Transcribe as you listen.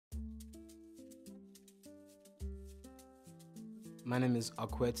My name is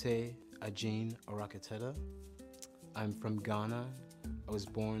Akwetey Orraca-Tetteh. I'm from Ghana. I was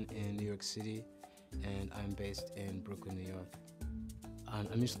born in New York City, and I'm based in Brooklyn, New York. I'm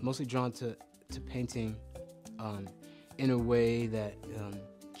mostly drawn to painting in a way that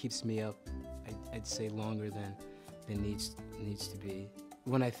keeps me up, I'd say longer than needs to be.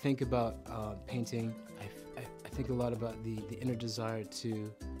 When I think about painting, I think a lot about the inner desire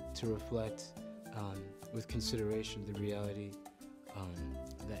to reflect with consideration the reality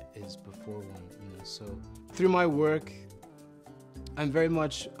that is before one. So through my work, I'm very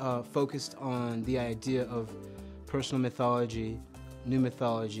much focused on the idea of personal mythology, new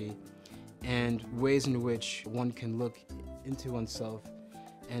mythology, and ways in which one can look into oneself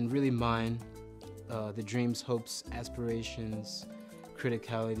and really mine the dreams, hopes, aspirations,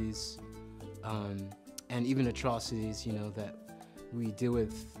 criticalities, and even atrocities, that we deal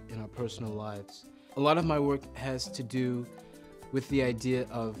with in our personal lives. A lot of my work has to do with the idea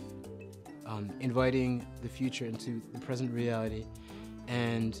of inviting the future into the present reality,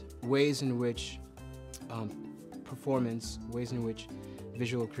 and ways in which performance, ways in which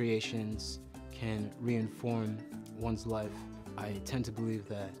visual creations can reinform one's life. I tend to believe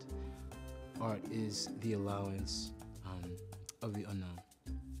that art is the allowance of the unknown.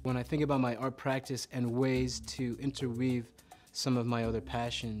 When I think about my art practice and ways to interweave some of my other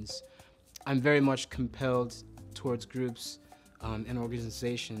passions, I'm very much compelled towards groups and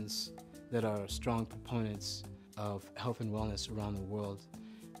organizations that are strong proponents of health and wellness around the world.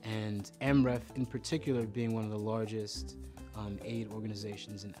 And Amref in particular, being one of the largest aid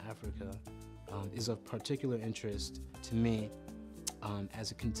organizations in Africa, is of particular interest to me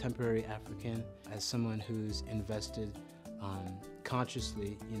as a contemporary African, as someone who's invested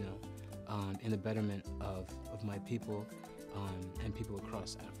consciously, in the betterment of my people and people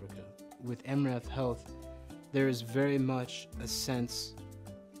across Africa. With Amref Health, there is very much a sense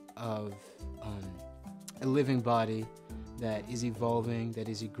of a living body that is evolving, that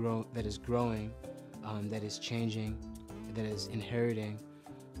is growing, that is changing, that is inheriting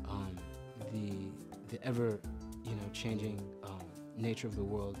the ever changing nature of the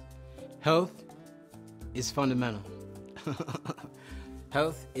world. Health is fundamental.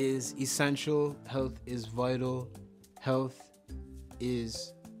 Health is essential. Health is vital. Health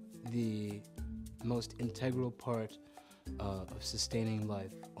is the most integral part of sustaining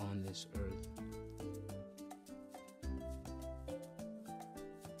life on this earth.